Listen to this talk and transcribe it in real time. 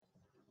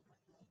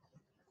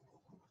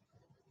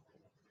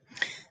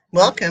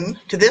Welcome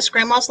to this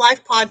Grandma's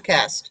Life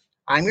podcast.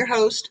 I'm your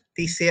host,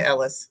 Thecia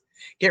Ellis.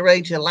 Get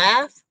ready to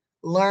laugh,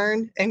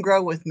 learn, and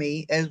grow with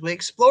me as we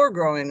explore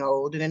growing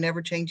old in a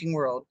never changing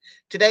world.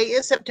 Today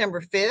is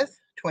September 5th,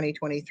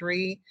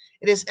 2023.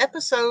 It is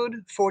episode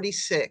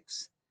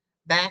 46,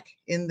 Back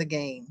in the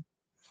Game.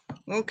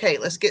 Okay,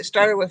 let's get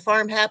started with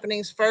farm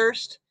happenings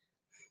first.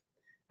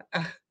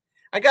 Uh,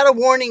 I got a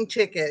warning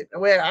ticket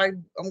where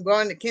I'm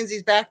going to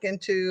Kenzie's back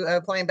into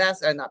playing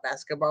not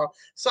basketball,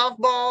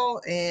 softball,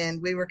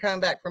 and we were coming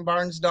back from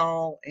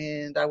Barnsdall,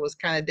 and I was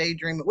kind of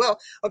daydreaming. Well,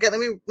 okay, let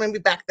me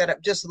back that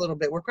up just a little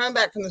bit. We're coming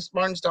back from this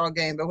Barnsdall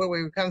game, but where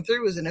we were coming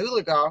through was in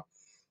Oolagaw,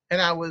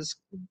 and I was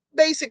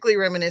basically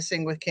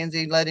reminiscing with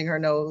Kenzie, letting her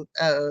know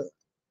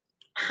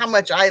how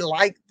much I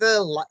like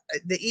the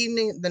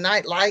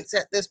night lights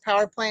at this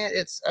power plant.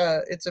 It's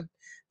a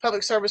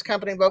public service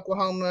company of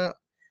Oklahoma.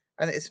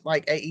 I think it's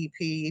like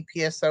AEP,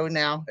 PSO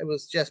now. It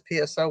was just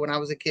PSO when I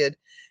was a kid.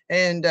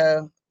 And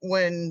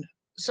when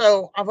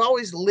so I've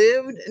always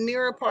lived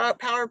near a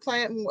power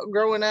plant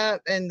growing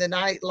up, and the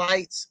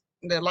lights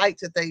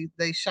that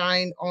they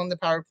shine on the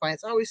power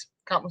plants, I always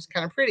thought was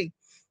kind of pretty.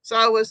 So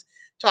I was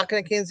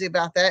talking to Kenzie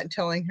about that and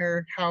telling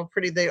her how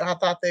pretty I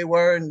thought they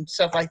were and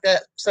stuff like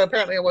that. So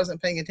apparently I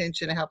wasn't paying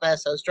attention to how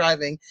fast I was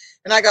driving,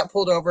 and I got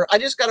pulled over. I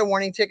just got a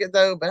warning ticket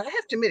though, but I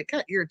have to admit it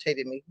kind of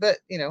irritated me. But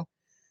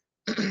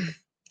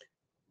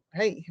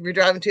hey, if you're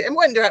driving too, and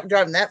wasn't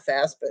driving that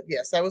fast, but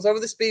yes, I was over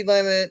the speed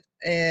limit,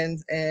 and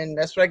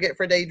that's what I get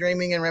for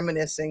daydreaming and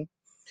reminiscing.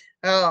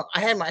 I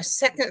had my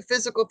second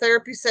physical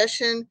therapy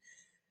session.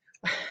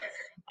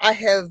 I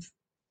have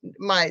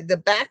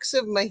the backs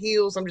of my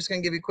heels. I'm just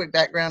going to give you a quick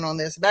background on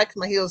this. The backs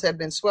of my heels have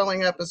been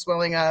swelling up and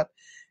swelling up,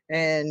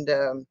 and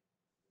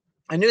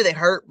I knew they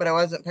hurt, but I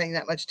wasn't paying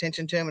that much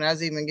attention to them. And I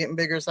was even getting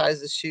bigger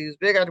sizes shoes,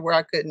 big got to where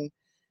I couldn't.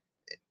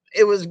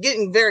 It was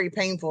getting very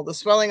painful. The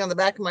swelling on the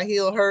back of my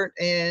heel hurt,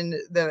 and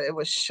it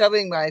was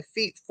shoving my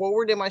feet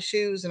forward in my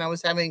shoes, and I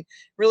was having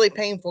really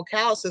painful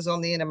calluses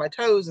on the end of my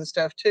toes and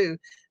stuff too.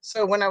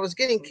 So when I was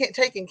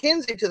taking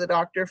Kenzie to the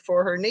doctor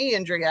for her knee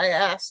injury, I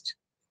asked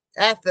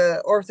at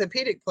the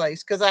orthopedic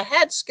place because I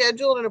had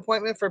scheduled an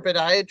appointment for a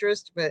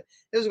podiatrist, but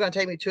it was going to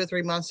take me 2 or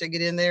 3 months to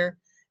get in there,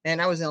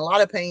 and I was in a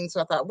lot of pain.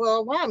 So I thought,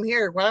 well, while I'm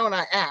here, why don't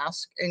I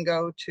ask and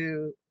go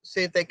to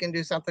see if they can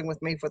do something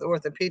with me for the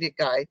orthopedic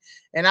guy?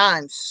 And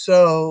I'm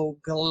so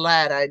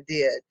glad I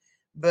did.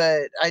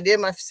 But I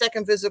did my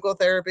second physical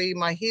therapy.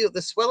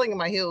 The swelling in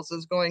my heels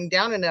is going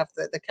down enough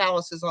that the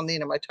calluses on the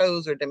end of my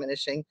toes are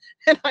diminishing.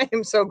 And I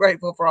am so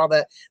grateful for all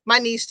that. My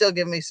knees still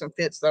give me some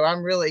fits, though. I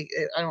don't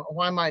know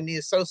why my knee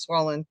is so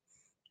swollen,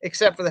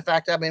 except for the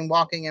fact I've been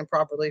walking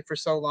improperly for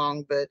so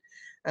long. But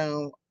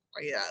um,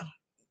 yeah,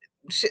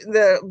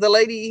 the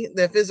lady,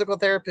 the physical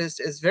therapist,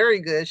 is very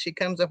good. She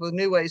comes up with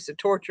new ways to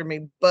torture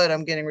me, but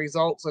I'm getting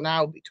results, and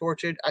I'll be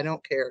tortured. I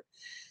don't care.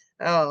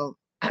 Um,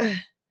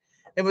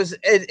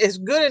 it's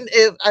good,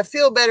 and I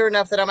feel better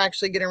enough that I'm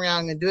actually getting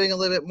around and doing a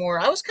little bit more.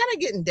 I was kind of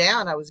getting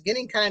down. I was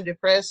getting kind of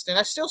depressed, and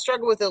I still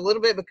struggle with it a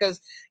little bit because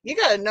you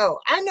got to know.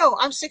 I know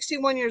I'm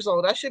 61 years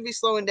old. I should be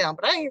slowing down,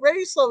 but I ain't ready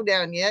to slow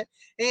down yet.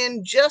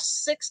 And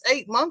just 6,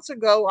 8 months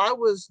ago, I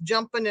was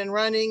jumping and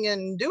running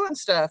and doing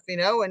stuff, and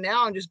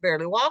now I'm just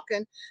barely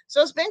walking.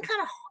 So it's been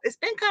kind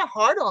of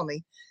hard on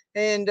me.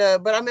 And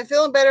but I've been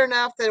feeling better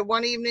enough that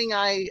one evening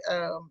I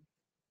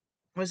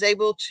was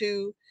able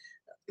to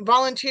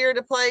volunteered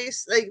a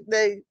place.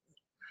 They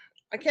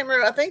I can't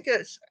remember. I think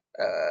it's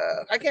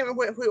I can't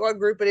remember what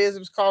group it is.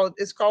 It's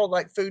called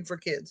like Food for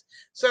Kids.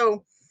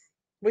 So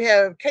we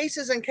have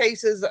cases and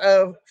cases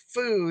of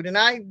food, and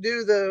I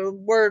do the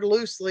word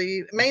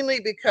loosely, mainly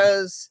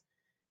because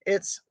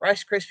it's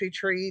Rice Krispie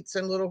treats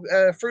and little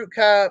fruit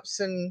cups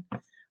and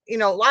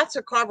lots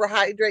of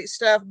carbohydrate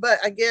stuff. But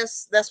I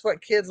guess that's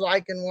what kids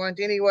like and want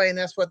anyway, and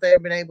that's what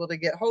they've been able to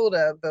get hold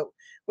of. But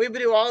we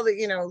do all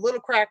the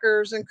little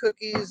crackers and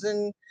cookies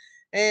and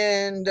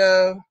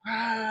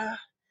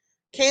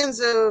cans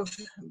of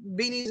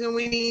beanies and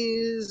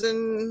weenies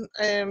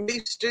and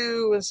beef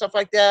stew and stuff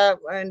like that.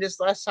 And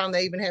just last time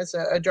they even has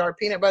a jar of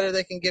peanut butter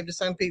they can give to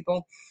some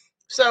people.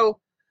 So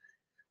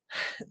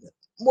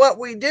what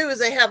we do is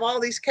they have all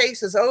these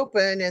cases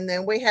open, and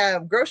then we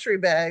have grocery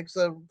bags,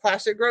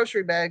 plastic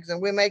grocery bags, and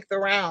we make the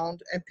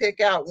round and pick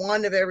out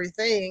one of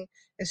everything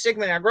and stick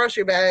them in our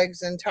grocery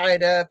bags and tie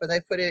it up, and they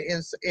put it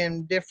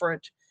in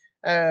different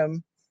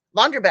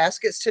laundry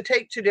baskets to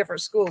take to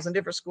different schools. And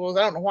different schools,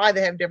 I don't know why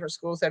they have different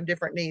schools have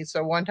different needs.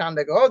 So one time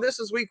they go, oh, this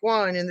is week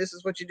 1 and this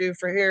is what you do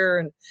for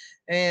here,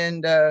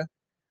 and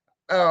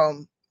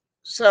um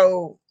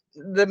so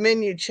the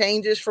menu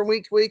changes from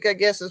week to week, I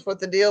guess is what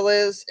the deal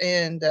is.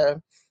 And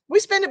we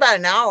spend about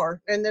an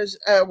hour, and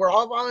we're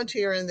all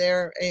volunteering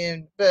there.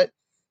 And but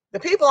the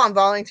people I'm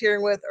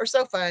volunteering with are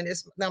so fun.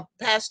 It's now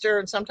pastor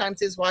and sometimes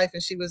his wife,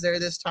 and she was there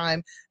this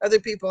time. Other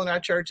people in our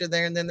church are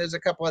there, and then there's a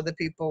couple other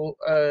people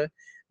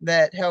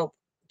that help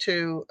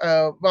to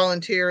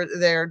volunteer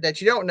there that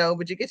you don't know,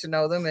 but you get to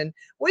know them. And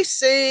we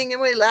sing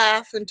and we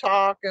laugh and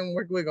talk, and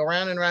we go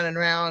round and round and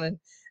round. And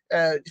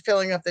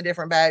filling up the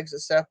different bags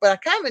and stuff. But I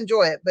kind of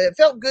enjoy it. But it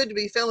felt good to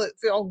be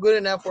feel good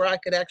enough where I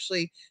could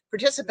actually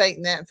participate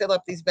in that and fill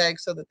up these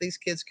bags so that these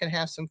kids can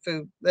have some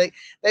food. They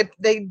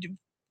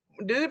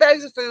do the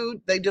bags of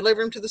food. They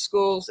deliver them to the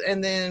schools,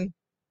 and then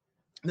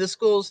the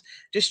schools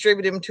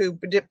distribute them to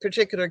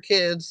particular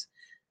kids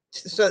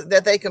so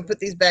that they can put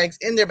these bags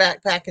in their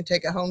backpack and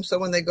take it home. So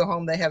when they go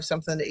home, they have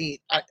something to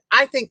eat.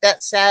 I think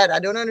that's sad. I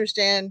don't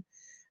understand.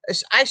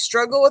 I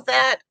struggle with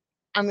that.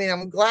 I mean,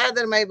 I'm glad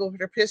that I'm able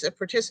to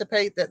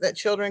participate, that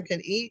children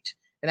can eat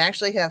and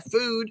actually have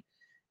food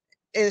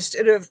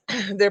instead of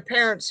their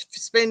parents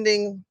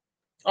spending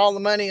all the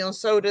money on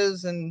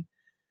sodas and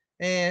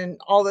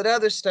all that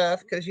other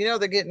stuff, because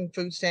they're getting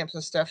food stamps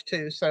and stuff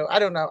too. So I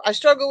don't know. I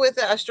struggle with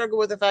it. I struggle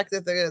with the fact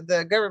that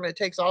the government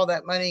takes all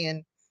that money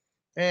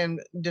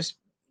and just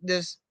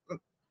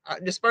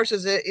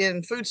disperses it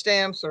in food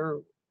stamps,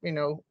 or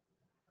what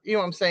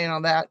I'm saying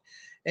on that,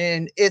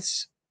 and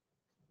it's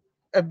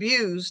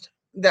abused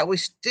that we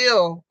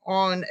still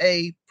on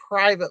a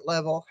private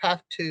level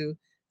have to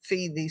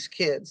feed these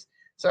kids.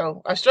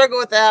 So I struggle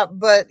with that,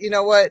 but you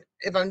know what?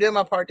 If I'm doing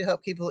my part to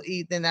help people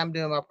eat, then I'm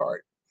doing my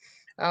part.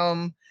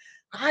 Um,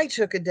 I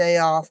took a day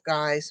off,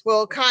 guys.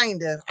 Well,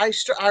 kind of. I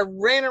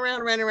ran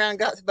around,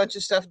 got a bunch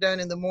of stuff done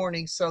in the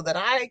morning so that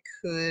I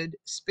could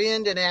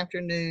spend an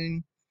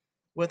afternoon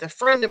with a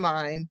friend of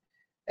mine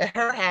at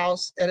her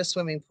house at a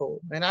swimming pool.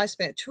 And I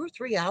spent 2 or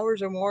 3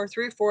 hours or more,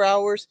 3 or 4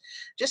 hours,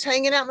 just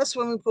hanging out in the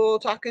swimming pool,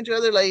 talking to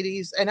other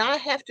ladies. And I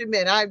have to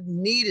admit, I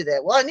needed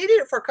it. Well, I needed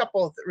it for a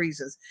couple of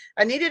reasons.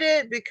 I needed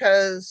it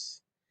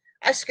because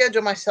I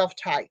schedule myself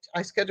tight.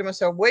 I schedule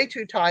myself way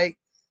too tight.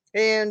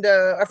 And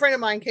a friend of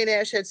mine, Kate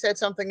Ash, had said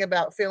something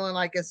about feeling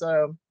like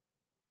your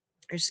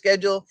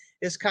schedule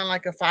is kind of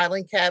like a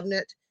filing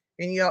cabinet.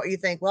 And you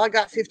think, well, I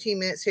got 15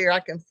 minutes here. I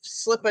can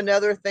slip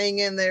another thing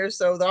in there.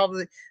 So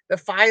the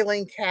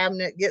filing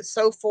cabinet gets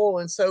so full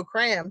and so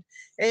crammed.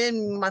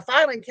 And my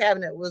filing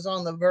cabinet was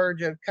on the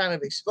verge of kind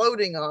of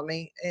exploding on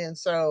me. And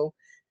so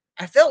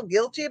I felt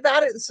guilty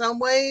about it in some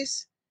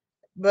ways,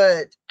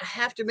 but I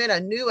have to admit, I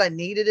knew I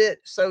needed it.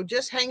 So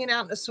just hanging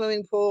out in the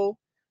swimming pool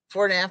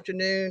for an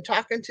afternoon,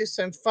 talking to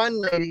some fun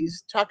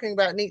ladies, talking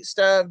about neat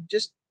stuff,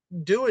 just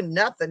doing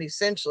nothing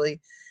essentially.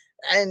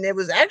 And it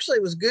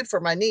was good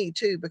for my knee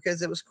too,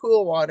 because it was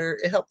cool water.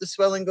 It helped the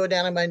swelling go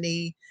down in my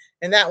knee,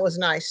 and that was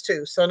nice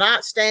too. So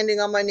not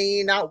standing on my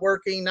knee, not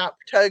working, not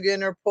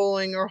tugging or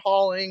pulling or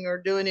hauling or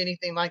doing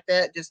anything like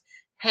that, just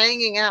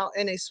hanging out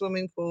in a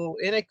swimming pool,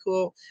 in a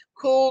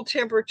cool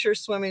temperature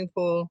swimming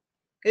pool.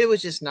 It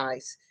was just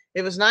nice.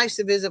 It was nice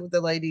to visit with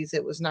the ladies.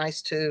 It was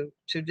nice to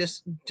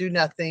just do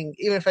nothing,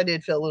 even if I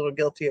did feel a little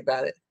guilty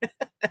about it.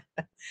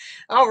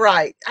 All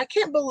right. I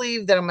can't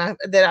believe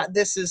that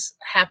this is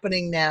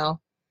happening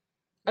now.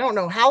 I don't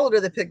know, how old are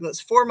the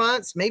piglets? 4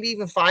 months, maybe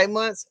even 5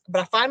 months.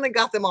 But I finally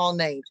got them all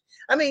named.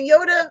 I mean,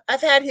 Yoda,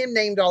 I've had him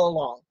named all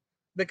along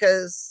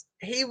because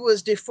he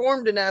was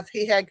deformed enough.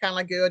 He had kind of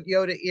like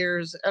Yoda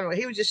ears. I don't know.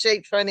 He was just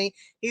shaped funny.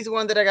 He's the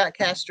one that I got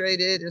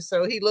castrated, and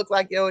so he looked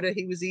like Yoda.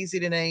 He was easy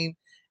to name.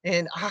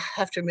 And I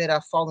have to admit,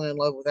 I've fallen in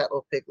love with that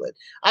little piglet.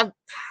 I'm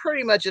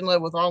pretty much in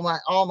love with all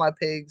my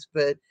pigs,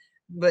 but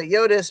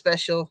Yoda is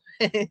special.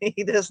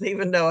 He doesn't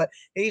even know it.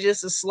 He's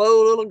just a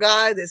slow little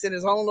guy that's in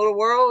his own little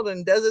world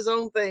and does his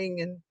own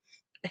thing.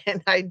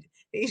 And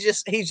he's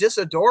just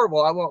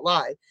adorable. I won't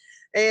lie.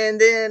 And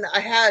then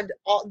I had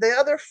the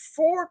other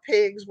four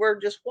pigs were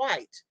just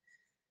white,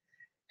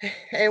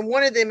 and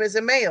one of them is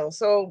a male.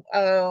 So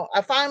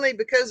I finally,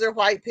 because they're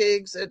white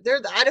pigs,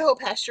 they're the Idaho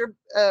pasture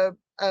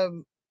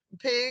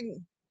pig.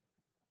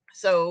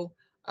 So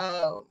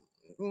uh,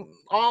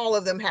 all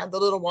of them have the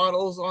little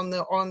wattles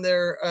on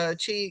their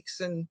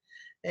cheeks, and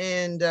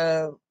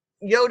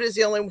Yoda's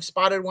the only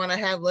spotted one I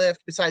have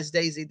left besides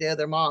Daisy, the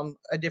other mom,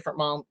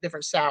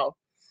 different sow.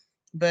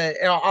 But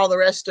all the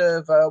rest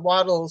of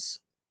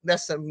Waddles,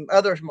 that's some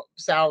other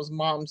sow's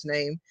mom's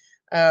name.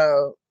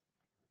 Uh,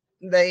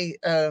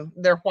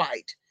 they're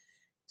white.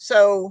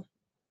 So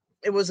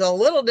it was a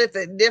little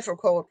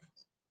difficult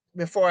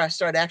before I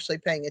started actually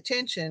paying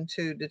attention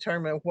to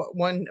determine what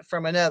one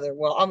from another.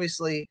 Well,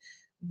 obviously,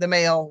 the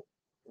male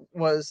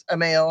was a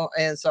male,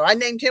 and so I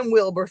named him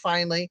Wilbur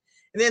finally.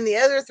 And then the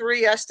other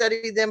three, I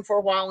studied them for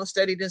a while and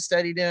studied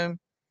them.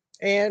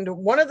 And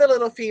one of the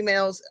little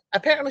females,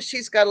 apparently,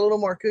 she's got a little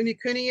more cooney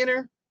in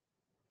her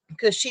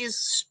because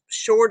she's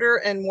shorter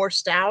and more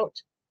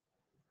stout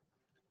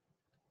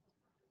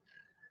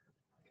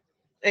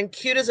and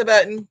cute as a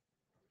button.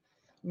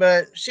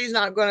 But she's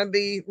not going to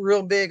be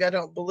real big, I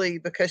don't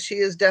believe, because she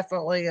is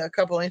definitely a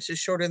couple inches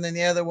shorter than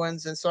the other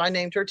ones. And so I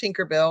named her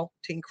Tinkerbell,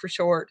 Tink for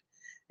short.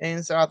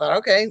 And so I thought,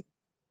 okay,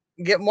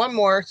 get one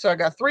more. So I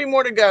got 3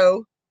 more to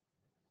go.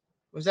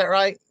 Was that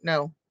right?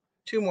 No,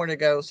 2 more to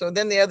go. So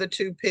then the other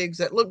 2 pigs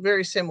that looked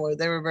very similar,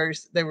 they were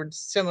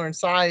similar in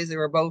size. They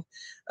were both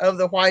of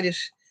the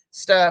whitish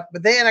stuff.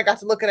 But then I got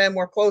to look at them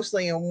more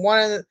closely, and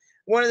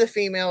one of the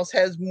females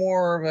has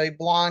more of a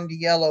blonde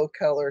yellow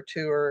color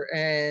to her,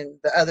 and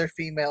the other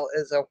female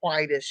is a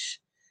whitish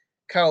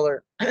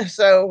color.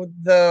 So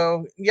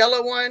the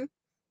yellow one,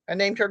 I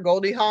named her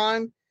Goldie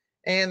Hawn,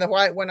 and the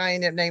white one I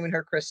ended up naming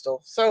her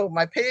Crystal. So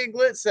my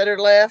piglets that are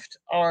left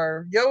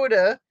are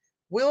Yoda,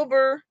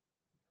 Wilbur,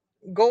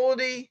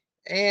 Goldie,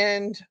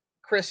 and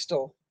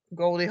Crystal.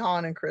 Goldie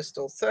Hawn and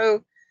Crystal.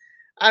 So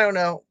I don't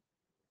know.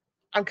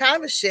 I'm kind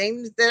of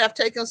ashamed that I've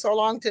taken so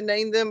long to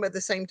name them, but at the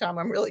same time,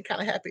 I'm really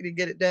kind of happy to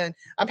get it done.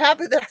 I'm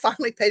happy that I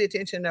finally paid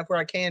attention enough where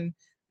I can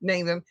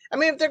name them. I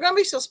mean, if they're going to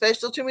be so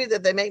special to me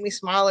that they make me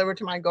smile every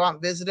time I go out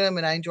and visit them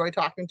and I enjoy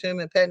talking to them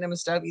and petting them and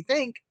stuff, you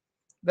think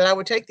that I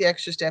would take the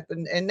extra step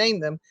and name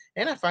them.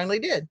 And I finally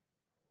did.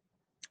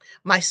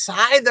 My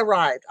scythe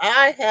arrived.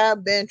 I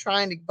have been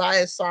trying to buy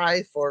a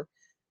scythe for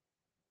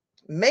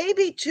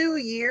maybe 2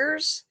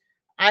 years.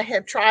 I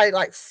have tried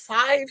like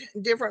 5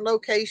 different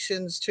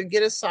locations to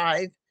get a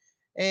scythe,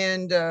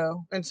 and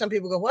some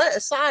people go, "What,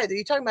 a scythe? Are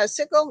you talking about a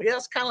sickle?" Yeah,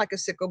 it's kind of like a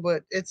sickle,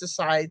 but it's a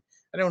scythe.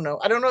 I don't know.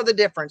 I don't know the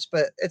difference,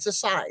 but it's a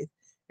scythe.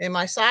 And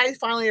my scythe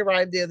finally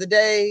arrived the other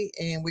day,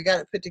 and we got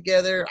it put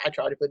together. I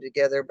tried to put it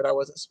together, but I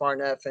wasn't smart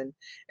enough,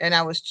 and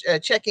I was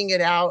checking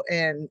it out.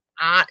 And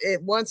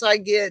once I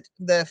get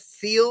the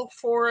feel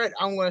for it,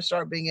 I'm going to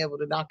start being able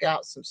to knock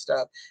out some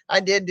stuff.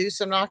 I did do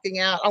some knocking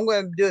out. I'm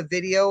going to do a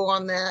video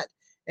on that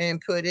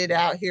and put it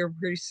out here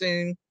pretty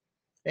soon,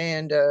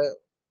 and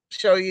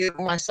show you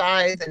my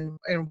scythe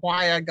and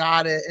why I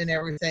got it and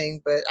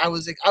everything. But I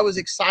was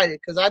excited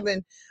because I've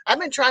been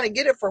trying to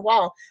get it for a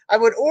while. I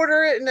would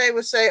order it and they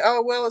would say,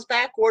 "Oh well, it's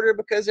back ordered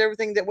because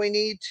everything that we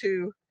need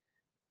to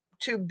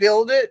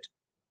build it."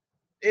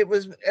 It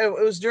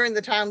was during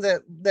the time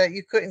that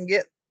you couldn't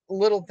get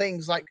little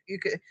things like you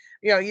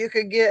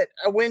could get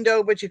a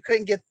window, but you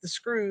couldn't get the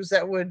screws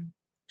that would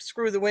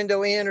screw the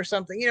window in or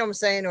something. You know what I'm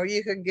saying? Or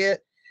you could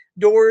get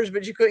doors,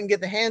 but you couldn't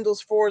get the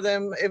handles for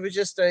them. It was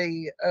just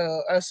a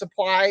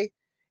supply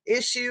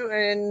issue,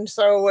 and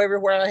so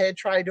everywhere I had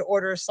tried to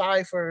order a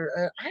scythe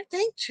for I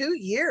think 2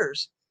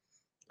 years,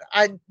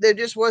 I they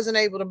just wasn't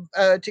able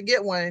to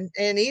get one,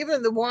 and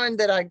even the one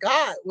that I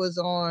got was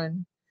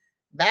on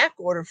back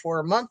order for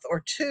a month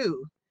or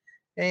two.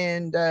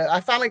 And I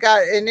finally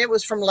got, and it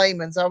was from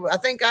Layman's. I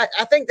think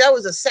that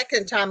was the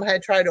second time I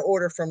had tried to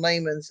order from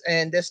Layman's,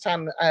 and this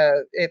time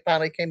it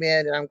finally came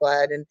in, and I'm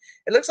glad. And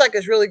it looks like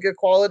it's really good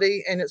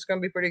quality, and it's going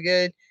to be pretty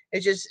good. It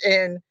just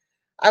and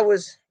I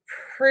was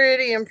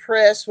pretty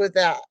impressed with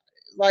that.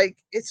 Like,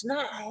 it's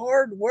not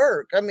hard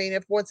work. I mean,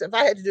 if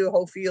I had to do a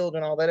whole field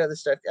and all that other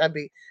stuff, I'd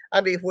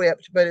be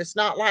whipped. But it's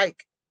not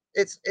like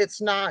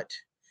it's not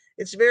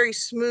it's very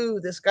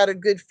smooth. It's got a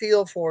good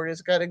feel for it.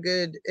 It's got a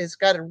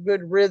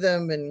good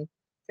rhythm, and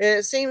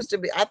it seems to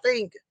be. I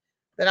think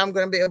that I'm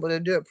going to be able to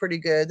do it pretty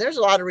good. There's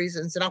a lot of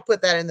reasons, and I'll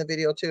put that in the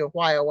video too of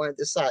why I wanted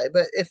this side.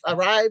 But if I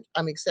arrived,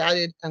 I'm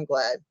excited. I'm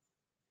glad.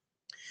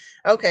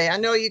 Okay, I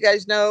know you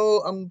guys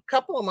know a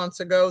couple of months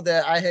ago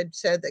that I had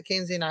said that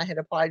Kinsey and I had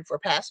applied for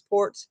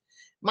passports.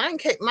 My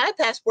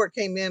passport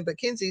came in, but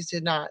Kinsey's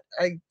did not.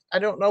 I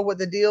don't know what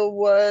the deal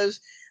was.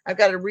 I've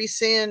got to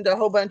resend a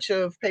whole bunch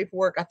of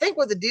paperwork. I think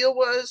what the deal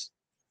was,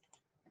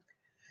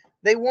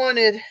 they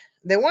wanted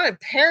they wanted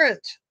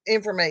parent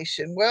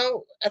information.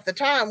 Well, at the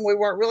time we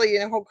weren't really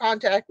in whole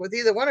contact with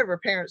either one of her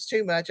parents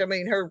too much. I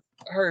mean, her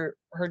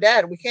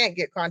dad, we can't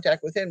get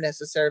contact with him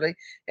necessarily,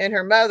 and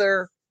her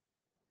mother,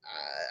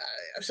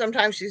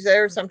 sometimes she's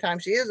there,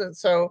 sometimes she isn't.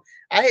 So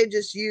I had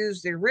just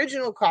used the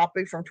original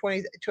copy from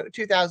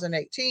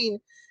 2018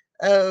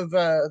 of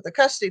the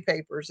custody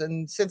papers.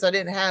 And since I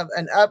didn't have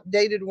an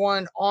updated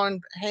one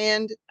on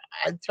hand,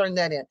 I turned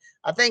that in.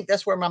 I think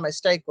that's where my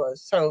mistake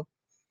was. So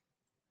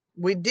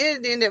we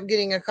did end up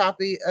getting a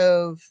copy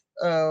of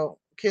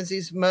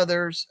Kenzie's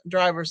mother's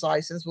driver's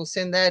license. We'll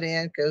send that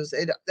in because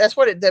that's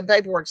what the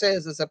paperwork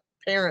says is a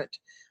parent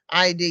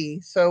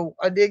ID. So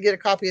I did get a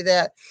copy of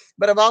that,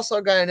 but I've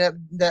also got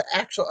the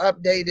actual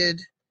updated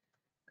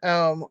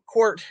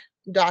court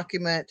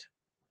document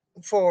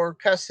for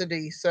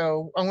custody.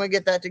 So I'm going to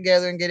get that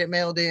together and get it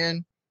mailed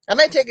in. I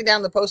may take it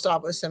down to the post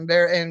office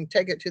and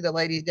take it to the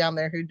lady down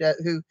there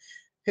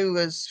who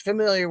is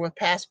familiar with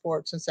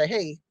passports and say,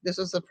 "Hey, this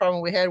is the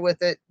problem we had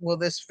with it. Will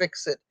this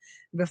fix it?"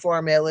 before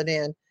I mail it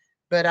in.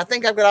 But I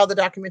think I've got all the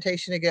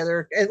documentation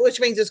together, which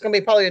means it's going to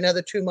be probably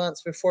another 2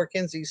 months before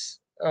Kenzie's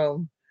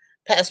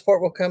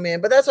passport will come in.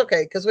 But that's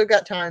okay because we've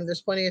got time.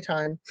 There's plenty of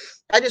time.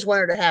 I just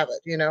want her to have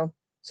it.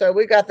 So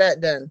we got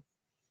that done.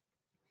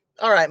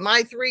 All right,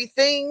 my 3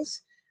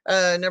 things.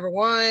 Number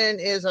one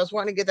is I was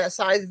wanting to get that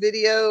size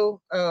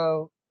video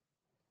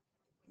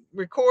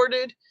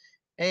recorded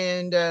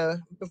and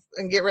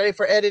get ready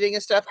for editing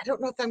and stuff. I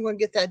don't know if I'm going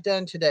to get that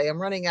done today.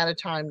 I'm running out of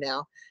time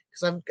now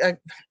because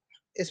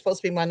it's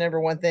supposed to be my number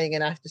one thing,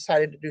 and I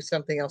decided to do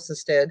something else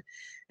instead.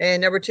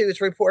 And number two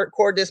is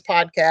record this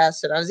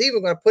podcast, and I was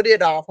even going to put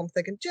it off. I'm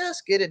thinking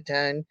just get it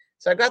done.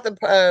 So I got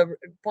the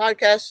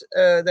podcast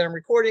that I'm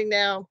recording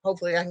now.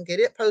 Hopefully, I can get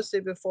it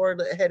posted before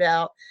I head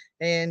out,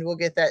 and we'll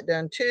get that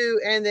done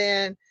too. And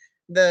then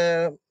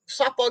the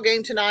softball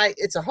game tonight.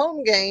 It's a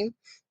home game.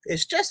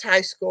 It's just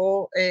high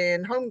school,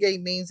 and home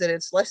game means that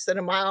it's less than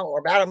a mile or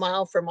about a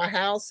mile from my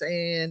house,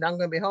 and I'm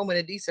going to be home in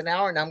a decent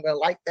hour, and I'm going to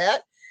like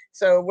that.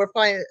 So we're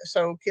playing.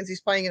 So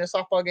Kenzie's playing in a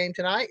softball game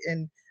tonight,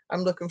 and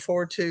I'm looking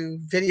forward to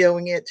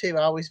videoing it too.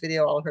 I always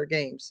video all of her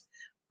games.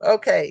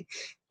 Okay,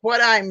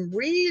 what I'm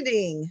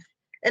reading,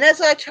 and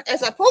as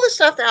I pull this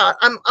stuff out,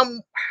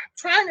 I'm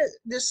trying to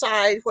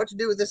decide what to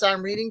do with this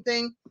I'm reading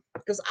thing,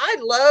 because I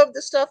love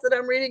the stuff that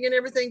I'm reading and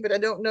everything, but I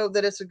don't know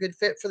that it's a good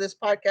fit for this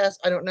podcast.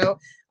 I don't know.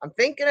 I'm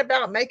thinking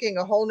about making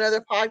a whole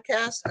nother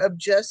podcast of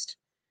just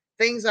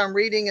things I'm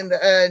reading and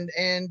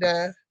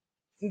the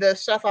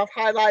stuff I've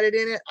highlighted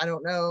in it. I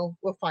don't know.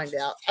 We'll find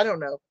out. I don't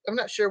know. I'm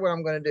not sure what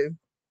I'm going to do.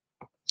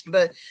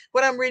 But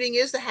what I'm reading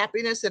is The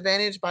Happiness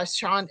Advantage by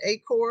Shawn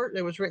Achor.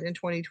 It was written in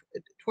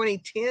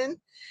 2010.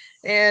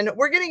 And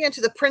we're getting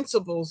into the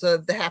principles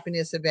of the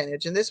happiness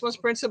advantage. And this one's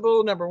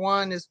principle number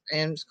one is,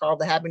 and it's called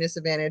the happiness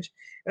advantage.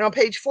 And on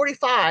page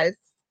 45,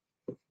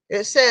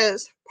 it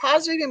says,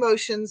 positive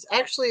emotions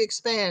actually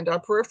expand our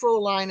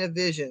peripheral line of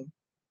vision.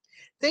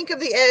 Think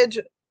of the edge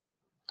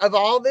of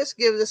all this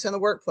gives us in the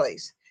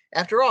workplace.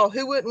 After all,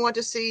 who wouldn't want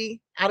to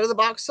see out of the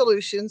box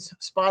solutions,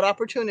 spot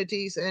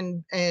opportunities,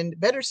 and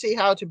better see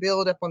how to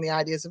build up on the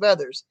ideas of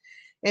others?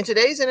 In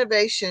today's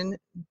innovation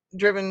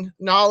driven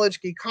knowledge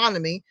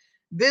economy,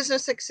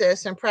 business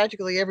success in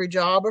practically every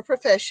job or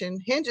profession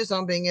hinges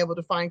on being able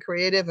to find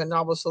creative and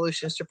novel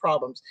solutions to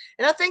problems.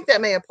 And I think that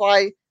may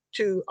apply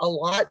to a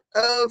lot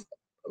of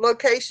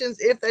locations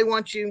if they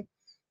want you.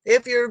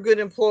 If you're a good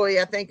employee,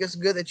 I think it's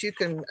good that you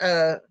can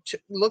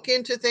look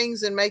into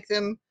things and make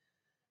them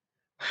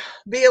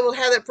be able to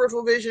have that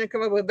peripheral vision and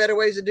come up with better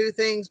ways to do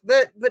things.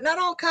 But not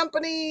all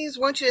companies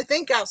want you to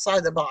think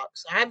outside the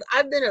box.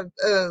 I've been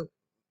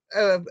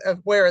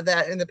aware of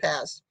that in the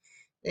past.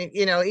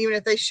 You know, even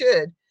if they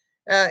should,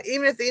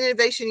 even if the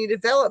innovation you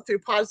develop through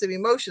positive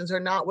emotions are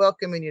not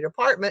welcome in your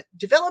department,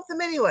 develop them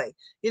anyway.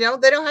 You know,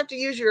 they don't have to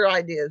use your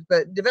ideas,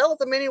 but develop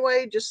them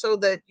anyway, just so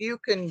that you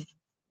can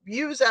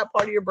use that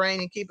part of your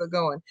brain and keep it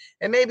going.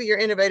 And maybe your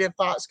innovative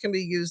thoughts can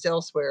be used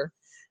elsewhere.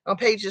 On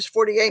pages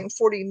 48 and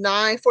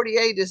 49,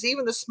 48 is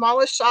even the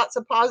smallest shots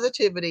of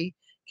positivity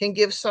can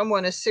give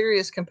someone a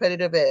serious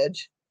competitive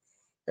edge.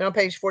 And on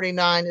page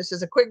 49, it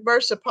says a quick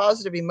burst of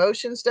positive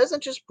emotions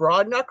doesn't just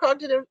broaden our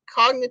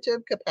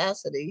cognitive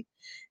capacity,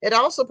 it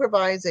also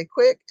provides a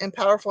quick and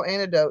powerful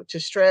antidote to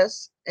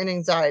stress and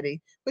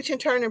anxiety, which in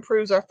turn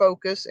improves our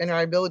focus and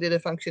our ability to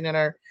function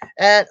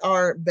at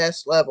our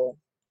best level.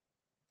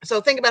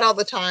 So think about all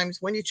the times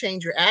when you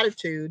change your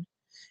attitude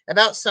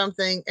about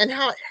something and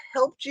how it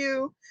helped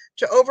you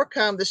to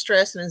overcome the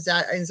stress and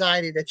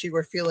anxiety that you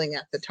were feeling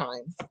at the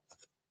time.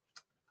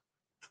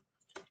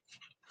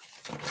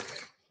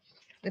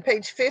 On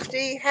page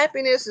 50,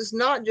 happiness is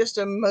not just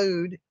a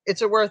mood,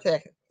 it's a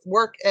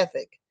work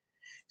ethic.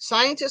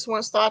 Scientists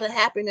once thought that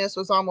happiness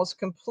was almost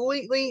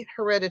completely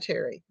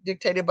hereditary,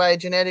 dictated by a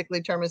genetically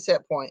determined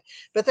set point.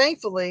 But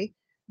thankfully,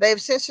 they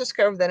have since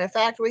discovered that, in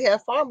fact, we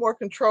have far more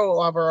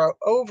control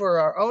over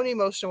our own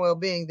emotional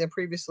well-being than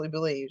previously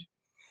believed.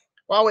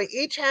 While we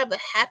each have a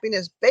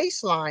happiness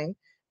baseline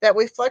that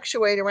we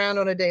fluctuate around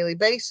on a daily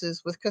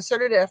basis, with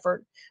concerted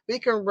effort, we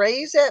can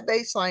raise that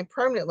baseline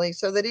permanently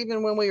so that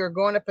even when we are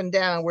going up and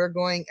down, we're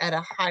going at a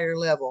higher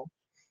level.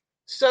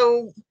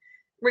 So,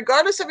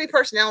 regardless of your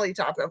personality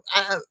type,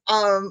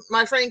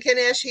 my friend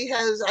Kinesh, he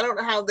has, I don't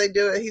know how they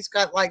do it. He's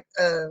got like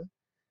A,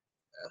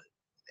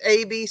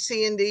 B,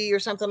 C, and D or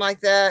something like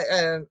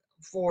that.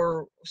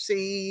 For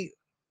C,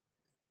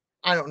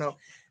 I don't know,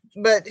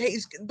 but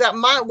he's that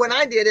my when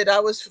I did it, I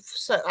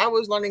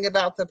was learning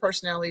about the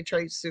personality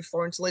traits through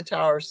Florence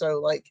Littauer. So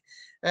like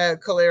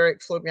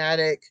choleric,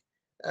 phlegmatic,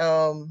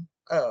 um,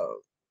 uh,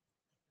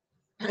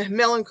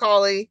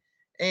 melancholy,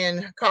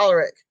 and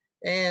choleric.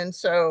 And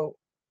so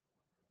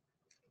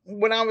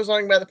when I was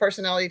learning about the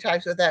personality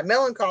types with that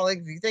melancholic,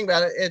 if you think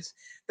about it,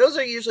 those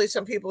are usually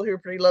some people who are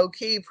pretty low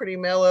key, pretty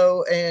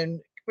mellow, and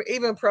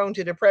even prone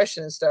to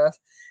depression and stuff,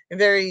 and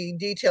very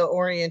detail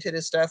oriented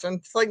and stuff.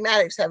 And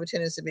phlegmatics have a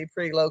tendency to be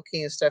pretty low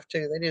key and stuff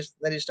too.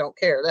 They just don't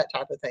care, that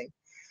type of thing.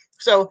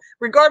 So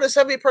regardless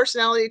of your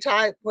personality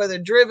type, whether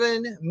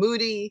driven,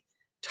 moody,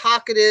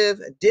 talkative,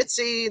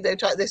 ditzy,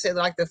 they say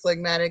like the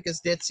phlegmatic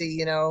is ditzy,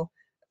 you know,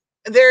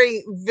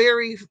 very,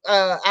 very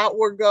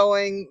outward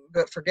going,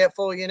 but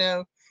forgetful, you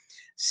know,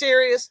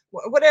 serious,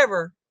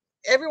 whatever.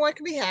 Everyone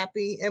can be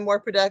happy and more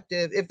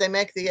productive if they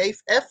make the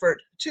effort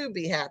to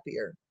be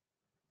happier.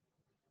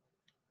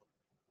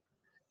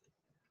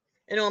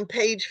 And on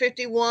page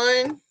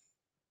 51,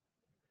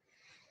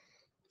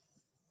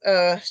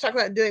 talking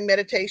about doing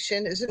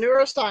meditation, is a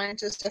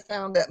neuroscientist have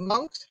found that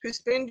monks who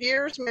spend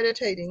years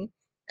meditating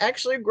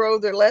actually grow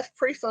their left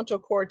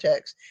prefrontal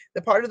cortex,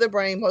 the part of the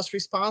brain most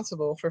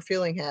responsible for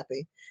feeling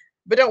happy.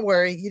 But don't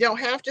worry, you don't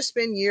have to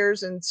spend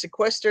years in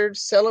sequestered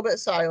celibate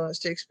silence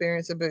to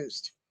experience a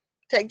boost.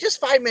 Take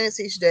just 5 minutes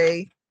each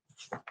day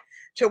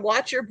to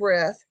watch your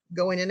breath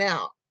go in and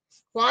out.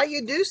 While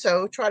you do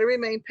so, try to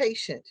remain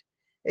patient.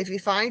 If you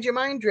find your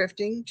mind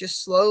drifting,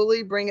 just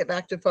slowly bring it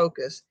back to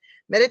focus.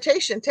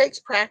 Meditation takes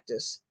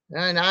practice,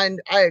 and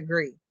I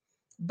agree,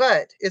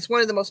 but it's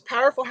one of the most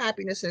powerful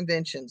happiness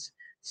inventions.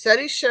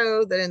 Studies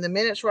show that in the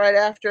minutes right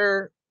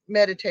after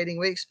meditating,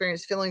 we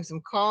experience feelings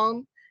of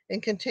calm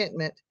and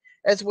contentment,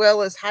 as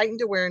well as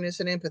heightened awareness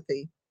and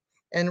empathy.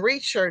 And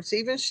research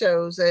even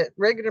shows that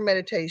regular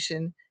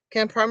meditation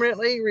can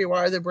permanently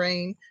rewire the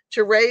brain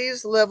to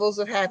raise levels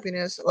of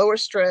happiness, lower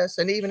stress,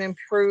 and even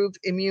improve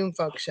immune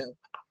function.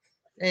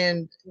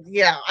 And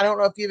yeah, I don't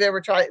know if you've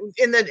ever tried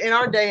in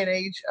our day and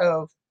age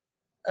of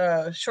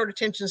short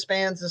attention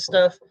spans and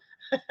stuff.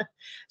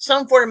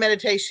 Some form of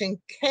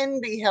meditation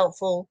can be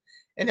helpful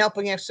in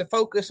helping us to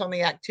focus on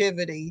the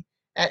activity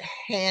at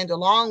hand,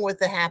 along with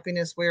the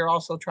happiness we're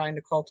also trying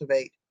to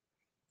cultivate.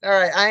 All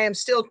right,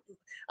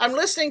 I'm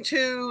listening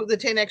to the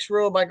 10X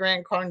Rule by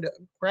Grant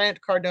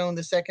Cardone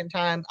the second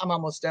time. I'm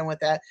almost done with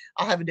that.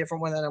 I'll have a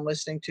different one that I'm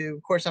listening to.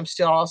 Of course, I'm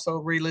still also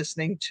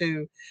re-listening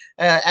to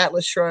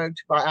Atlas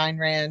Shrugged by Ayn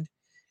Rand,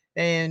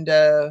 and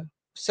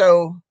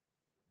so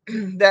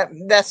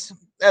that's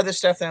other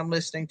stuff that I'm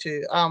listening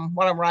to.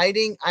 What I'm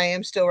writing, I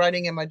am still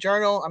writing in my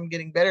journal. I'm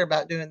getting better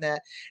about doing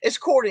that. It's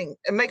courting.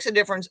 It makes a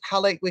difference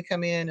how late we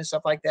come in and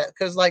stuff like that.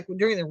 Because like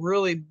during the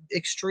really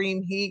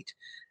extreme heat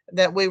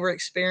that we were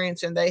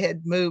experiencing, they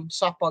had moved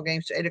softball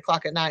games to 8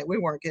 o'clock at night. We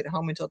weren't getting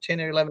home until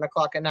 10 or 11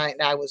 o'clock at night,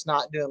 and I was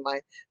not doing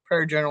my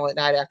prayer journal at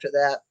night after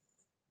that.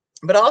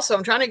 But also,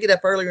 I'm trying to get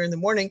up earlier in the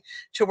morning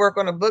to work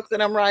on a book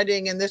that I'm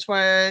writing. And this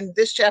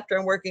chapter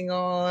I'm working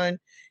on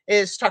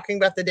is talking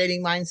about the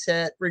dating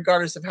mindset,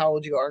 regardless of how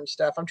old you are and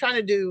stuff. I'm trying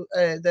to do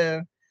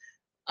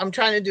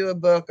a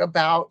book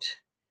about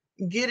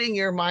getting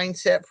your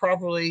mindset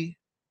properly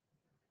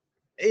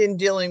in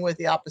dealing with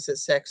the opposite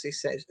sex,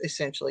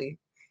 essentially.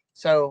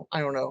 So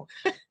I don't know.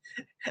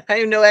 I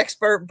am no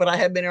expert, but I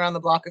have been around the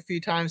block a few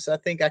times, so I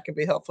think I can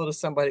be helpful to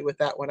somebody with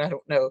that one. I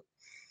don't know.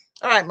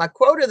 All right, my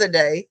quote of the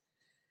day.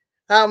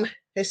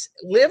 Is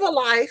live a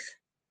life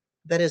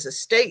that is a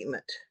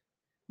statement,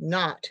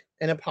 not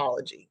an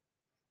apology.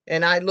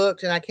 And I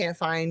looked and I can't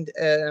find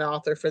an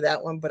author for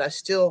that one, but I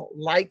still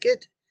like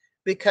it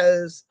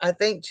because I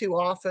think too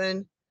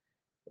often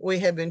we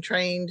have been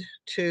trained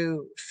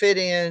to fit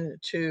in,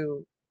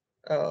 to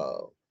uh,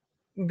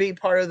 be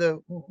part of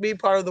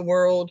the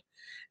world,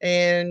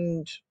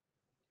 and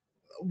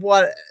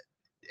what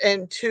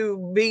and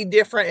to be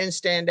different and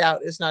stand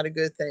out is not a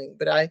good thing.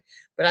 But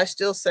I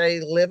still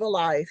say live a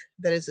life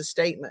that is a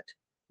statement,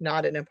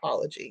 not an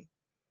apology.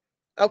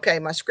 Okay,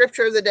 my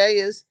scripture of the day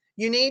is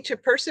you need to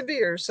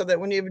persevere so that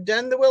when you've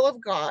done the will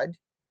of God,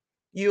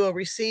 you will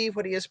receive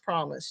what he has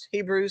promised.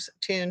 Hebrews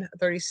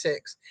 10:36.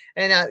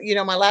 And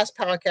my last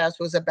podcast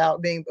was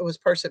about it was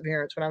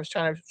perseverance when I was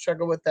trying to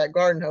struggle with that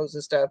garden hose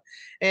and stuff.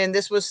 And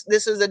this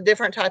is a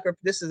different type of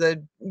this is a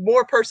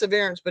more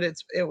perseverance, but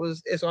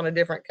it's on a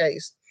different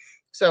case.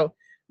 So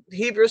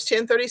Hebrews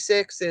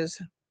 10:36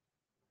 is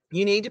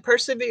you need to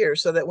persevere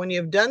so that when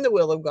you've done the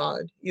will of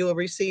God, you will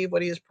receive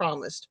what he has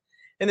promised.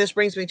 And this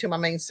brings me to my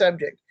main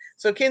subject.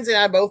 So Kinsey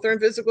and I both are in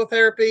physical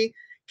therapy.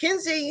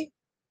 Kinsey,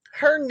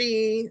 her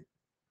knee,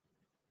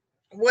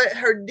 what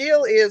her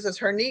deal is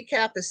her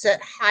kneecap is set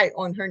high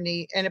on her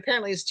knee and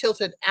apparently is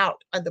tilted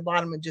out at the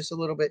bottom of just a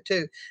little bit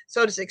too.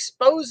 So it's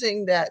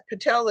exposing that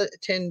patella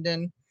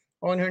tendon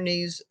on her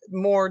knees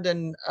more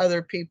than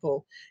other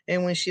people.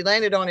 And when she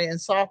landed on it in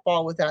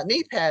softball without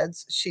knee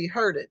pads, she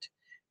hurt it.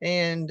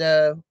 And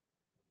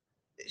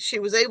she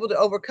was able to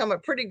overcome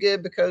it pretty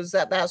good because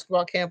that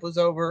basketball camp was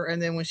over.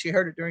 And then when she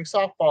hurt it during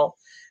softball,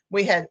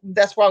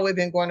 that's why we've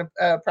been going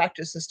to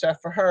practice and stuff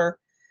for her,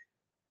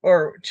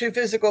 or to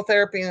physical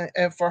therapy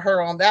for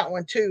her on that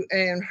one too.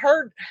 And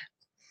her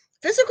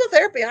physical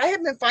therapy, I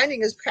have been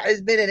finding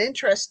has been an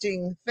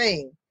interesting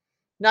thing.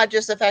 Not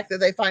just the fact that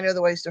they find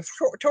other ways to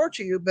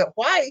torture you, but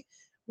why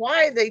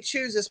they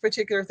choose this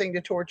particular thing to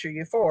torture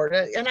you for.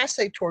 And I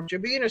say torture,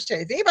 but you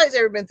understand, if anybody's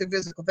ever been through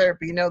physical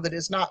therapy, you know that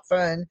it's not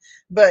fun,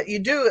 but you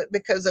do it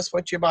because that's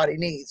what your body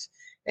needs.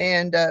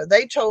 And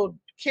they told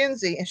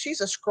Kinsey, and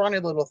she's a scrawny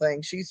little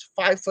thing. She's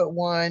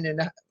 5'1"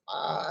 and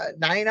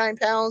 99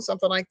 pounds,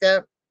 something like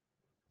that.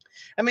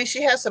 I mean,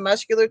 she has some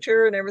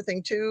musculature and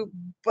everything too,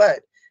 but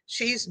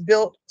she's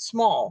built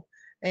small.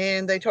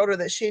 And they told her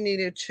that she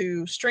needed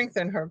to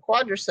strengthen her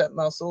quadricep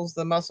muscles,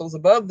 the muscles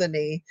above the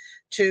knee,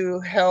 to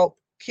help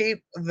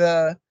keep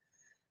the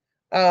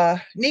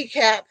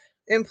kneecap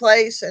in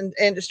place and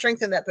to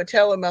strengthen that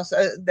patella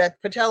muscle,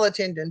 that patella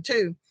tendon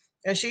too.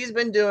 And she's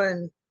been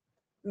doing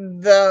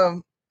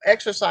the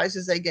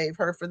exercises they gave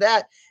her for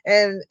that,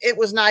 and it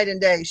was night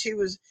and day. She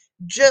was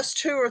just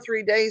 2 or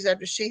 3 days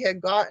after she had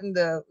gotten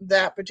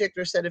that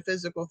particular set of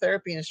physical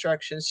therapy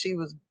instructions, she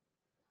was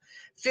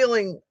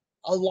feeling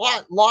a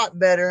lot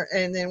better,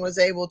 and then was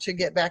able to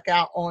get back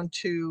out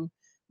onto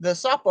the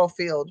softball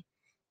field.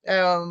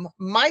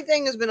 My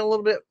thing has been a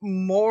little bit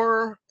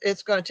more,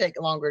 it's going to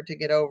take longer to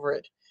get over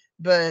it,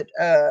 but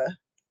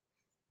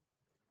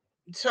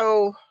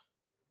so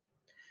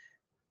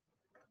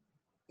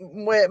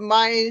with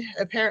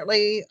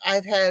apparently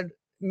I've had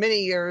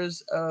many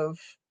years of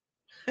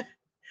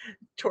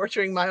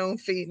torturing my own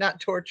feet, not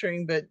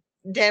torturing, but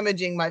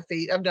damaging my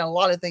feet. I've done a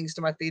lot of things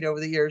to my feet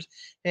over the years.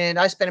 And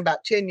I spent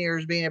about 10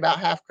 years being about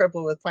half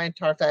crippled with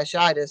plantar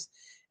fasciitis.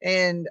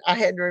 And I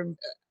had to,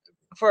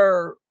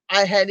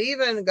 I had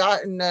even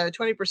gotten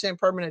 20%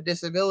 permanent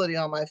disability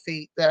on my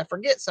feet that I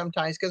forget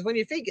sometimes, because when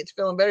your feet get to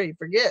feeling better, you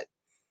forget.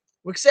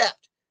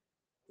 Except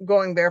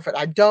going barefoot.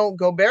 I don't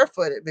go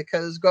barefooted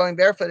because going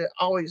barefooted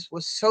always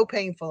was so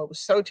painful. It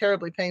was so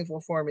terribly painful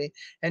for me.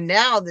 And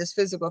now this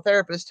physical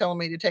therapist telling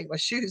me to take my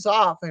shoes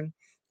off. And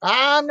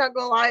I'm not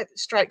going to lie, it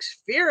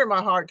strikes fear in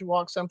my heart to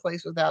walk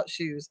someplace without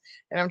shoes.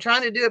 And I'm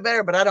trying to do it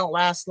better, but I don't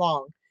last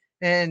long.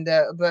 And,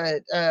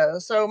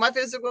 so my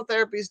physical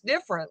therapy is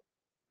different.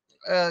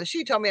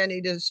 She told me I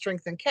need to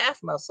strengthen calf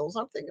muscles.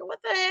 I'm thinking, what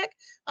the heck?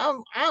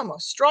 I'm a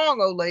strong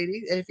old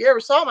lady. If you ever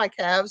saw my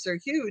calves, they're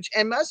huge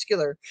and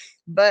muscular.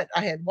 But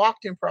I had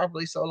walked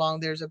improperly so long.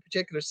 There's a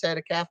particular set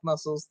of calf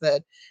muscles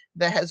that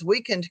has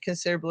weakened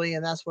considerably,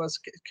 and that's what's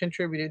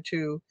contributed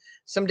to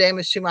some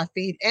damage to my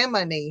feet and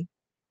my knee.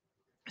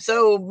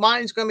 So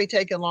mine's going to be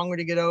taking longer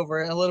to get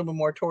over, and a little bit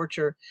more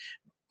torture.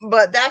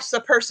 But that's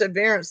the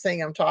perseverance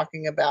thing I'm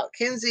talking about.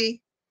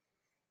 Kinsey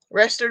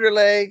rested her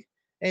leg,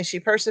 and she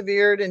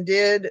persevered and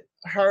did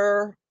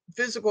her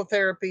physical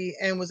therapy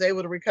and was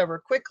able to recover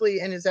quickly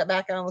and is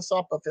back out on the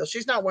softball field.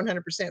 She's not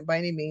 100% by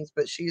any means,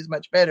 but she is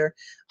much better.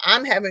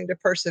 I'm having to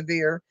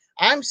persevere.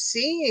 I'm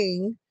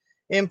seeing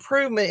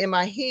improvement in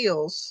my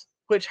heels,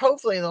 which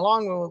hopefully in the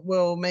long run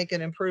will make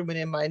an improvement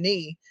in my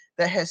knee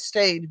that has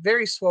stayed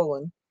very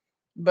swollen.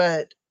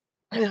 But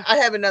I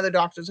have another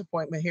doctor's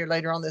appointment here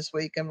later on this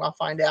week, and I'll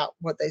find out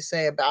what they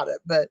say about it.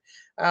 But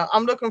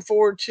I'm looking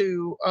forward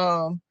to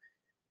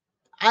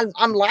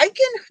I'm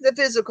liking the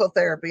physical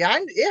therapy.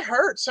 It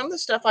hurts. Some of the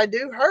stuff I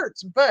do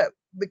hurts, but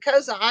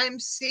because I'm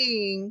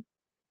seeing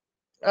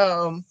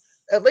um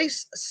at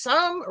least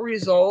some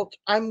result,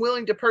 I'm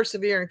willing to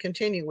persevere and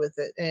continue with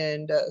it.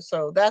 And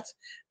so that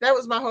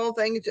was my whole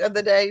thing of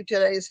the day.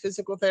 Today is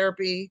physical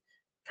therapy,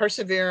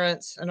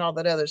 perseverance, and all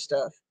that other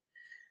stuff.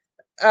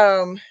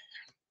 Um,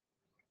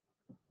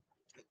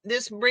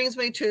 this brings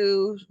me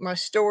to my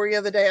story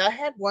of the day. I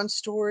had one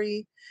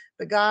story,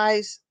 but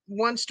guys,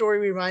 one story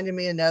reminded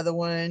me of another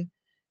one,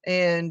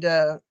 and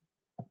I'm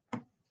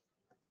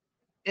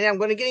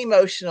going to get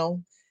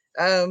emotional.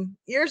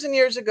 Years and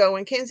years ago,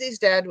 when Kenzie's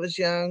dad was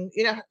young,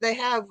 they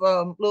have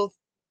little,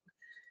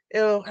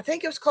 I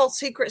think it was called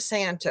Secret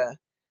Santa,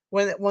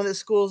 when one of the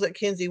schools that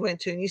Kenzie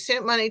went to, and you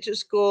sent money to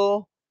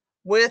school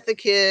with the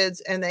kids,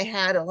 and they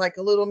had like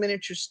a little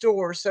miniature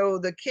store, so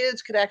the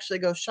kids could actually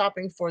go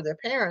shopping for their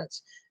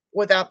parents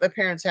without the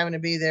parents having to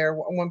be there,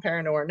 one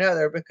parent or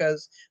another,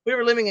 because we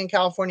were living in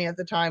California at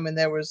the time, and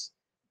there was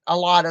a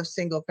lot of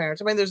single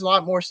parents. I mean, there's a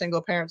lot more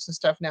single parents and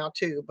stuff now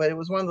too, but it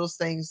was one of those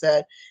things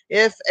that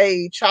if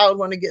a child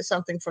wanted to get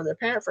something for their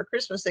parent for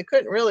Christmas, they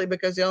couldn't really,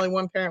 because the only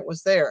one parent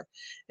was there.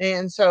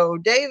 And so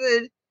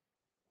David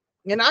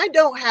and I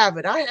don't have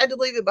it. I had to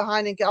leave it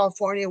behind in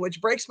California,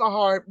 which breaks my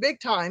heart big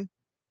time.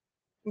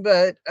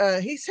 But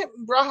he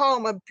brought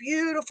home a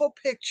beautiful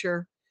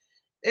picture,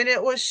 and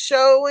it was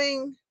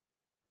showing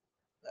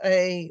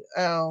a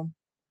a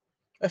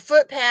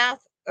footpath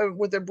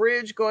with a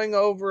bridge going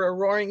over a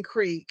roaring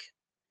creek,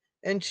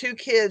 and two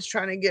kids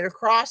trying to get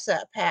across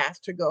that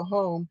path to go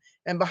home.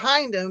 And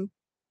behind them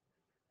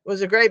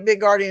was a great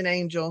big guardian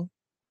angel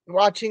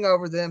watching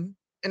over them.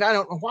 And I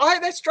don't know why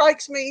that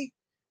strikes me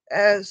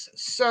as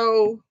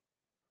so.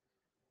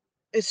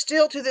 It's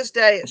still to this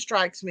day, it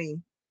strikes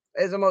me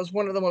as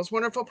one of the most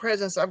wonderful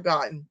presents I've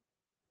gotten.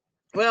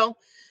 Well,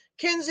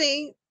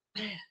 Kenzie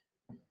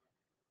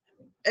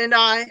and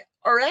I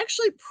are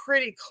actually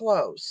pretty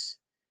close,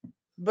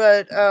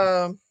 but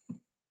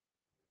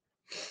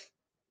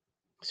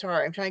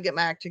sorry, I'm trying to get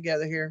my act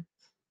together here.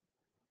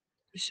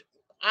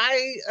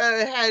 I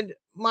had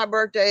my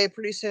birthday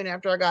pretty soon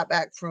after I got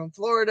back from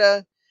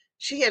Florida.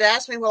 She had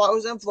asked me while I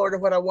was in Florida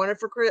what I wanted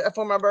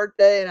for my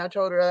birthday, and I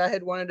told her I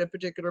had wanted a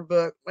particular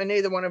book, and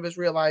neither one of us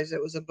realized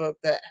it was a book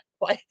that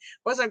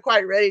wasn't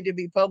quite ready to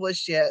be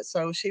published yet.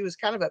 So she was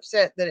kind of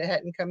upset that it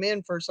hadn't come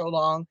in for so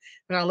long.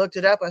 When I looked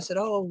it up, I said,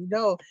 "Oh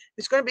no,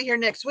 it's going to be here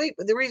next week."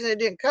 But the reason it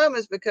didn't come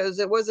is because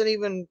it wasn't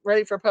even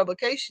ready for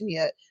publication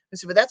yet. I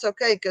said, "But that's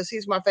okay, because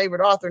he's my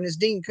favorite author, and it's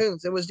Dean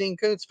Koontz." It was Dean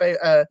Koontz'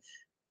 birthday,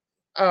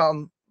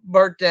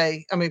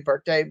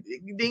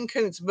 Dean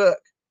Koontz book.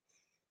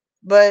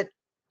 But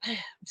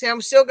see,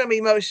 I'm still going to be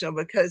emotional,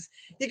 because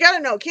you got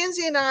to know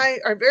Kenzie and I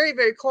are very,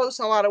 very close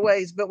in a lot of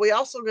ways, but we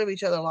also give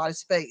each other a lot of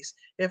space.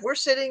 If we're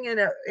sitting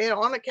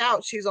on a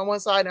couch, she's on one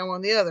side, I'm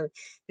on the other.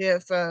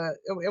 And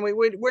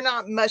we're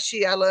not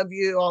mushy, I love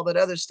you, all that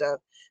other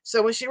stuff.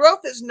 So when she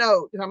wrote this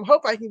note, and I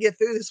hope I can get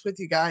through this with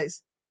you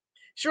guys,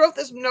 she wrote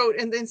this note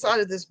in the inside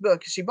of this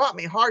book. She bought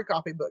me a hard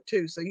copy book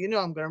too, so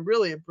I'm going to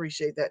really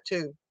appreciate that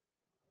too.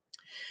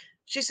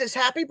 She says,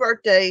 "Happy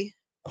birthday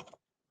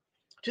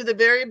to the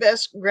very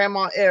best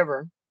grandma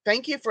ever.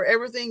 Thank you for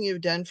everything you've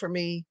done for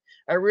me.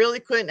 I really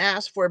couldn't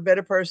ask for a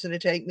better person to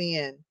take me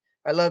in.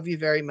 I love you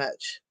very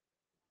much."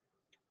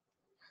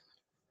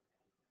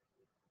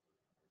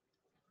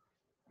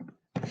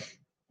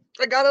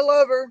 I gotta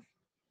love her.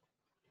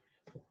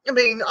 I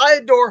mean, I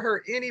adore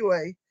her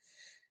anyway.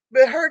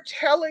 But her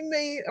telling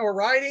me or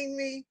writing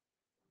me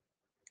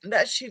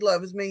that she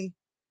loves me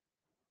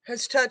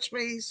has touched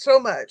me so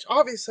much,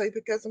 obviously,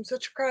 because I'm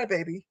such a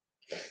crybaby.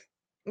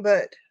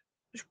 But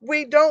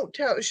we don't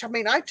tell, I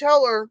mean, I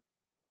tell her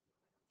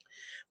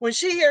when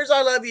she hears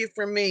I love you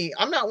from me,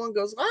 I'm not one who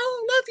goes,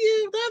 oh, love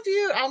you, love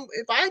you.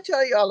 If I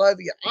tell you I love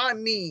you, I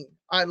mean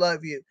I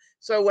love you.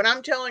 So when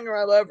I'm telling her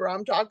I love her,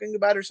 I'm talking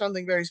about her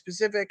something very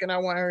specific, and I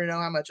want her to know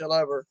how much I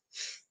love her.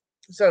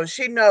 So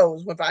she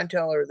knows if I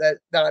tell her that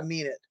I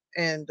mean it.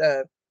 And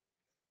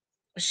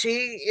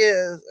she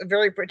is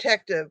very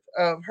protective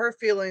of her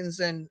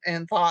feelings and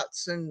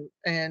thoughts and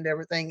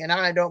everything. And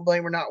I don't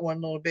blame her not one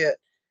little bit.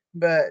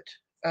 But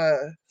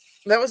that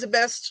was the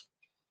best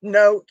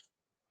note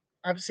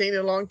I've seen in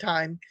a long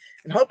time.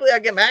 And hopefully I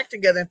get my act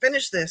together and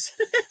finish this.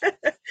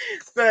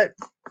 But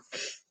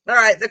all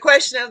right, the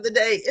question of the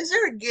day: is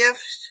there a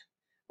gift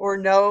or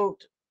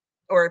note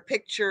or a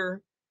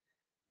picture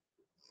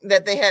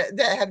that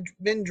have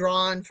been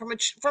drawn from a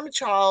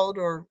child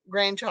or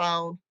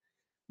grandchild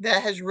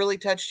that has really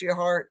touched your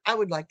heart? I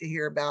would like to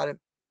hear about it.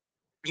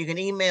 You can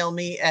email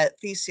me at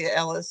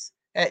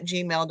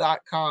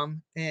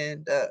thesiaellis@gmail.com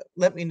and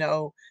let me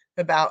know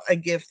about a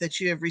gift that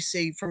you have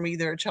received from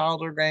either a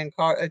child or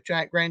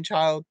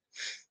grandchild.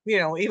 You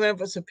know, even if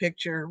it's a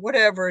picture,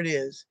 whatever it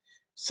is.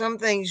 Some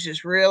things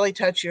just really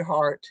touch your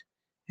heart,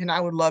 and I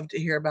would love to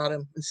hear about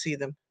them and see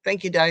them.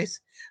 Thank you, Dice.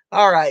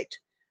 All right.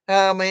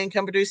 My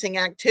income producing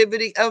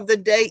activity of the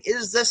day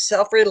is the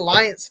Self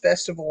Reliance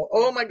Festival.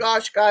 Oh my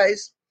gosh,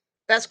 guys,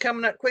 that's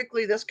coming up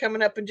quickly. That's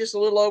coming up in just a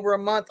little over a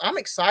month. I'm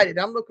excited.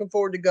 I'm looking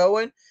forward to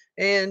going.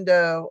 And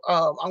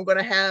I'm going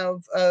to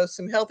have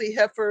some Healthy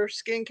Heifer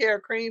skincare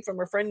cream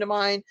from a friend of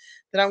mine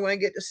that I'm going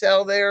to get to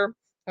sell there.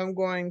 I'm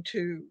going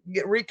to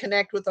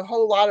reconnect with a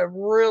whole lot of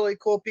really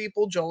cool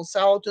people. Joel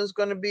Salatin's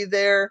going to be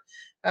there.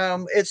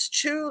 It's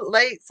too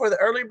late for the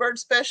early bird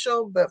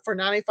special, but for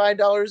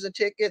 $95 a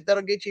ticket,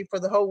 that'll get you for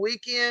the whole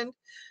weekend.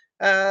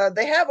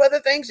 They have other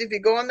things if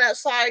you go on that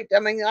site. I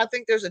mean, I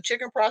think there's a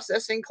chicken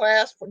processing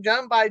class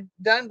done by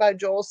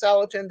Joel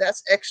Salatin.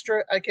 That's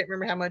extra. I can't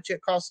remember how much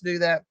it costs to do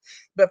that,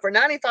 but for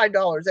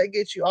 $95, that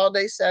gets you all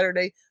day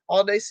Saturday,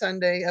 all day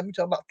Sunday, up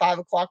until about 5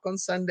 o'clock on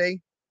Sunday,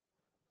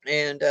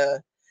 and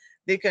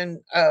they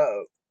can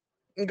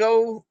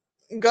go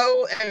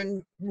go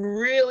and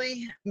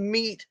really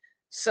meet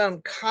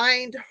some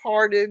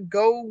kind-hearted,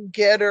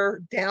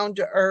 go-getter,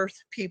 down-to-earth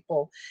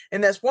people.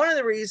 And that's one of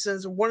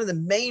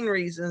the main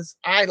reasons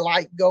I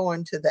like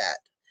going to that,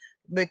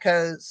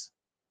 because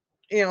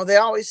they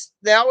always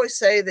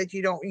say that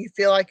you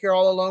feel like you're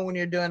all alone when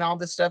you're doing all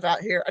this stuff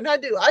out here. And I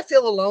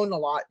feel alone a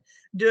lot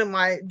doing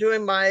my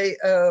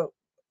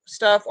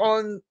stuff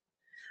on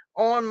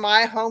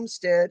my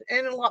homestead.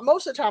 And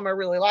most of the time I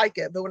really like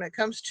it, but when it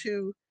comes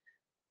to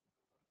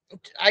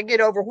I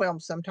get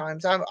overwhelmed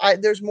sometimes.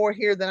 There's more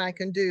here than I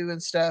can do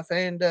and stuff.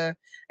 And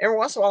every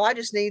once in a while, I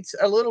just need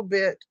a little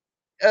bit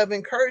of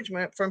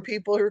encouragement from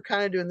people who are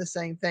kind of doing the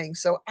same thing.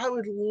 So I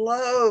would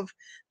love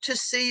to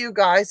see you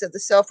guys at the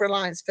Self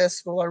Reliance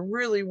Festival. I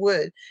really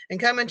would. And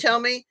come and tell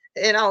me,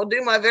 and I'll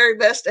do my very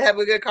best to have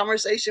a good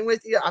conversation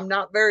with you. I'm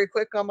not very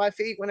quick on my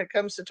feet when it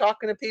comes to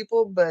talking to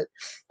people, but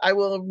I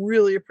will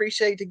really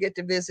appreciate to get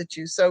to visit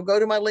you. So go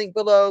to my link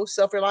below,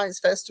 Self Reliance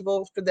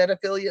Festival, for that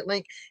affiliate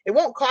link. It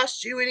won't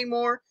cost you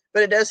anymore,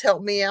 but it does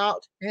help me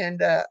out,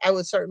 and I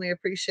would certainly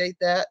appreciate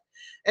that.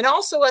 And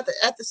also at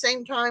the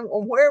same time,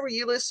 on wherever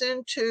you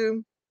listen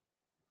to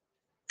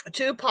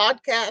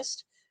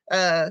podcast,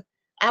 I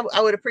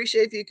would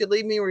appreciate if you could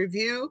leave me a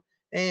review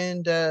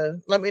and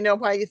let me know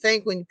how you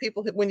think. When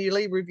you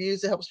leave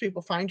reviews, it helps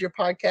people find your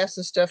podcast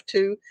and stuff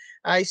too.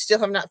 I still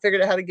have not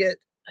figured out how to get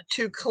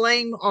to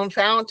claim my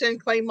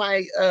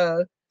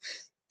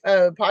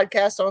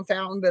podcast on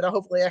Fountain, but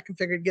hopefully I can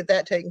figure to get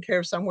that taken care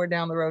of somewhere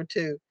down the road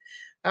too.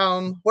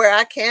 Where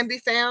I can be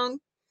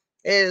found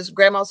is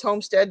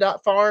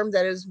grandmashomestead.farm.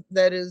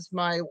 That is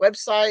my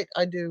website.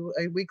 I do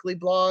a weekly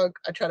blog.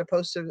 I try to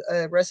post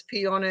a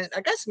recipe on it.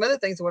 I got some other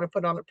things I want to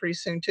put on it pretty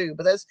soon too,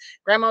 but that's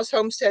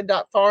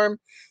grandmashomestead.farm.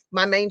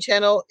 My main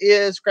channel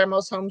is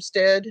Grandma's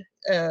Homestead.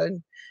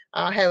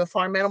 I have a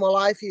Farm Animal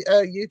Life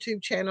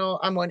YouTube channel.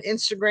 I'm on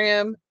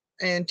Instagram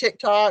and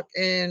TikTok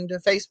and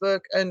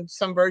Facebook and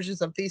some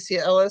versions of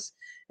Thesia Ellis.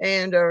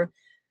 And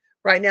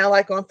right now,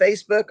 like on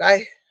Facebook,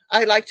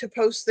 I like to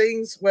post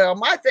things. Well,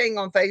 my thing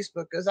on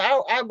Facebook is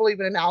I believe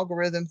in an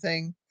algorithm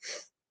thing.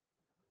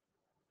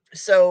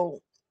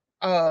 So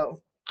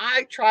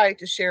I try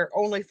to share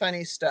only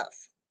funny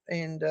stuff.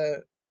 And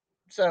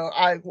so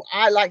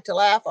I like to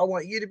laugh. I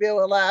want you to be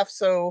able to laugh.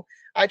 So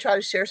I try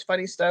to share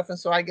funny stuff, and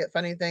so I get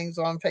funny things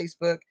on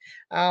Facebook.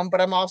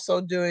 But I'm also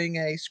doing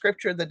a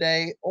scripture of the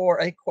day or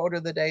a quote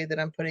of the day that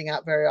I'm putting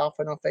out very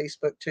often on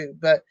Facebook too.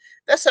 But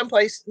that's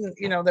someplace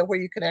that where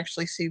you can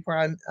actually see where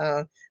I'm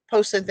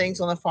posting things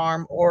on the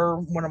farm or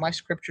one of my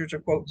scriptures or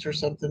quotes or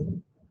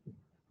something.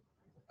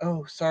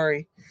 Oh,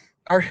 sorry.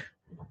 Our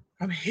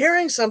I'm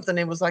hearing something.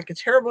 It was like a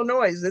terrible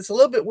noise. It's a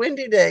little bit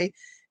windy day,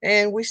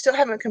 and we still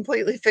haven't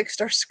completely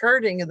fixed our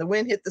skirting. And the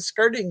wind hit the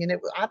skirting, and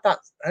I thought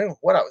I don't know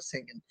what I was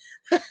thinking.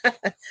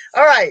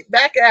 All right,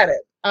 back at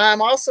it.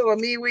 I'm also a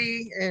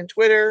MeWe and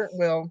Twitter.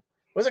 Well,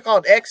 what's it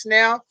called? X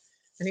now.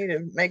 I need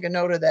to make a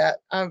note of that.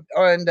 And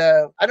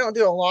I don't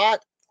do a lot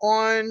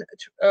on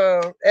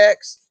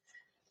X,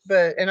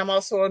 but and I'm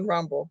also on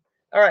Rumble.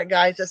 All right,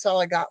 guys, that's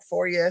all I got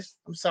for you.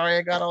 I'm sorry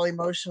I got all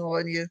emotional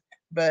in you,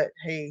 but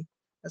hey,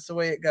 that's the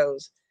way it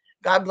goes.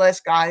 God bless,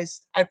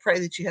 guys. I pray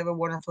that you have a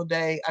wonderful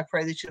day. I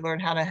pray that you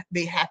learn how to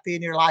be happy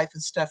in your life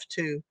and stuff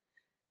too.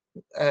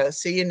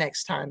 See you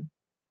next time.